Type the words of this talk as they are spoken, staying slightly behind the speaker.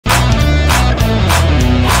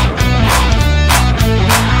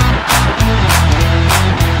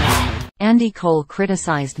Andy Cole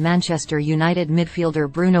criticised Manchester United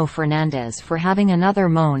midfielder Bruno Fernandes for having another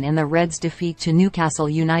moan in the Reds' defeat to Newcastle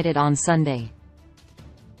United on Sunday.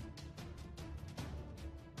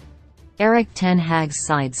 Erik ten Hag's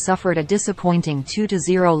side suffered a disappointing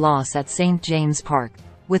 2-0 loss at St James Park,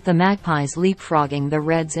 with the Magpies leapfrogging the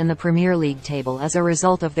Reds in the Premier League table as a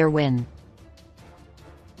result of their win.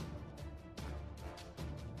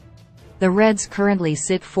 The Reds currently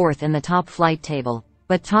sit fourth in the top-flight table,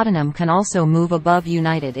 but Tottenham can also move above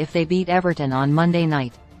United if they beat Everton on Monday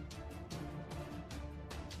night.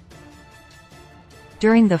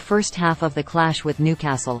 During the first half of the clash with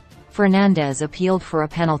Newcastle, Fernandes appealed for a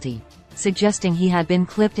penalty, suggesting he had been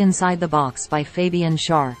clipped inside the box by Fabian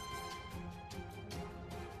Schär.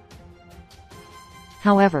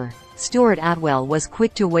 However, Stuart Atwell was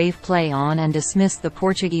quick to wave play on and dismiss the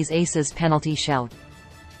Portuguese ace's penalty shout.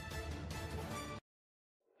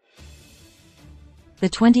 The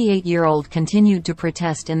 28-year-old continued to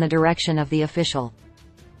protest in the direction of the official.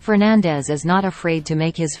 Fernandes is not afraid to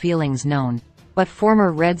make his feelings known, but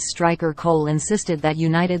former Reds striker Cole insisted that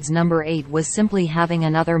United's number 8 was simply having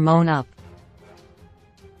another moan up.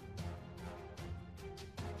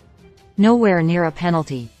 "Nowhere near a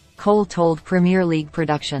penalty," Cole told Premier League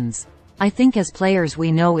Productions. "I think as players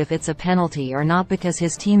we know if it's a penalty or not because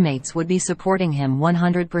his teammates would be supporting him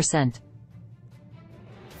 100%.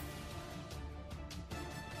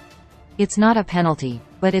 It's not a penalty,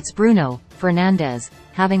 but it's Bruno Fernandes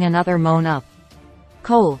having another moan up."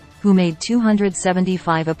 Cole, who made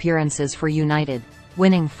 275 appearances for United,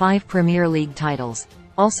 winning 5 Premier League titles,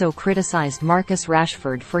 also criticised Marcus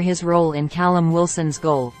Rashford for his role in Callum Wilson's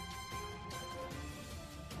goal.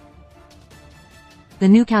 The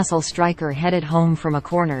Newcastle striker headed home from a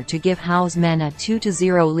corner to give Howe's men a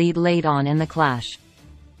 2-0 lead late on in the clash.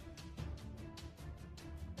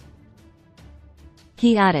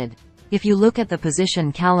 He added, "If you look at the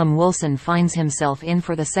position Callum Wilson finds himself in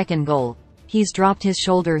for the second goal, he's dropped his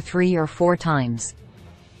shoulder 3 or 4 times.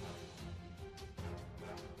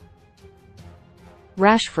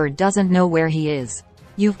 Rashford doesn't know where he is.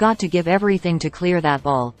 You've got to give everything to clear that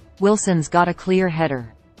ball. Wilson's got a clear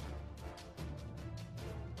header.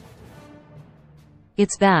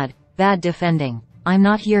 It's bad defending. I'm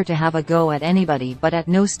not here to have a go at anybody, but at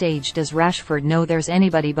no stage does Rashford know there's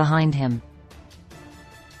anybody behind him."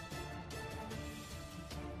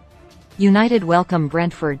 United welcome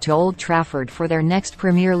Brentford to Old Trafford for their next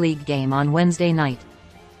Premier League game on Wednesday night.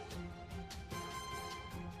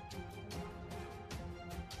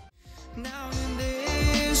 Now